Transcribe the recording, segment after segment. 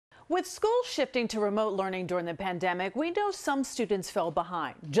With schools shifting to remote learning during the pandemic, we know some students fell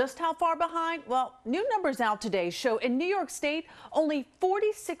behind. Just how far behind? Well, new numbers out today show in New York State, only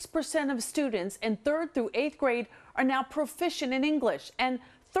 46% of students in 3rd through 8th grade are now proficient in English and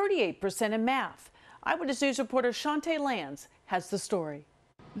 38% in math. Eyewitness News reporter Chantee Lans has the story.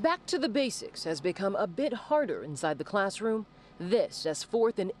 Back to the basics has become a bit harder inside the classroom. This as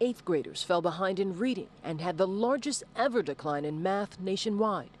 4th and 8th graders fell behind in reading and had the largest ever decline in math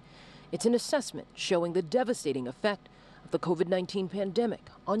nationwide. It's an assessment showing the devastating effect of the COVID-19 pandemic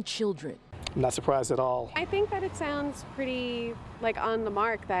on children. I'm not surprised at all. I think that it sounds pretty on the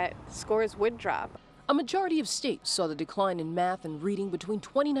mark that scores would drop. A majority of states saw the decline in math and reading between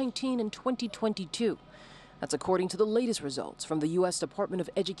 2019 and 2022. That's according to the latest results from the U.S. Department of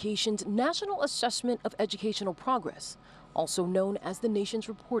Education's National Assessment of Educational Progress, also known as the nation's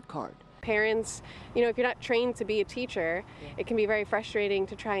report card. Parents, if you're not trained to be a teacher, it can be very frustrating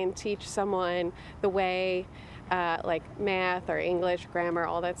to try and teach someone the way like math or English, grammar,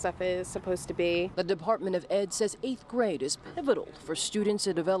 all that stuff is supposed to be. The Department of Ed says 8th grade is pivotal for students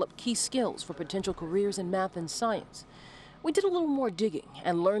to develop key skills for potential careers in math and science. We did a little more digging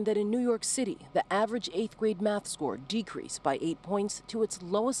and learned that in New York City, the average 8th grade math score decreased by 8 points to its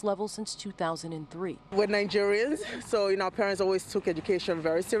lowest level since 2003. We're Nigerians, so our parents always took education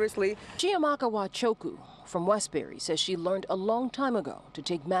very seriously. Chiamaka Wachoku from Westbury says she learned a long time ago to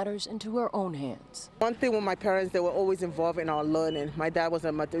take matters into her own hands. One thing with my parents, they were always involved in our learning. My dad was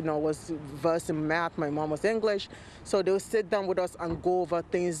versed in math, my mom was English, so they would sit down with us and go over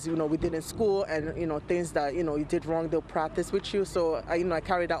things we did in school and things that you did wrong, they'll practice with you. So I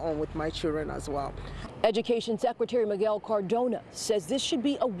carry that on with my children as well. Education Secretary Miguel Cardona says this should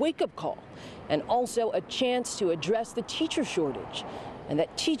be a wake-up call and also a chance to address the teacher shortage and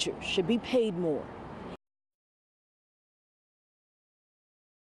that teachers should be paid more.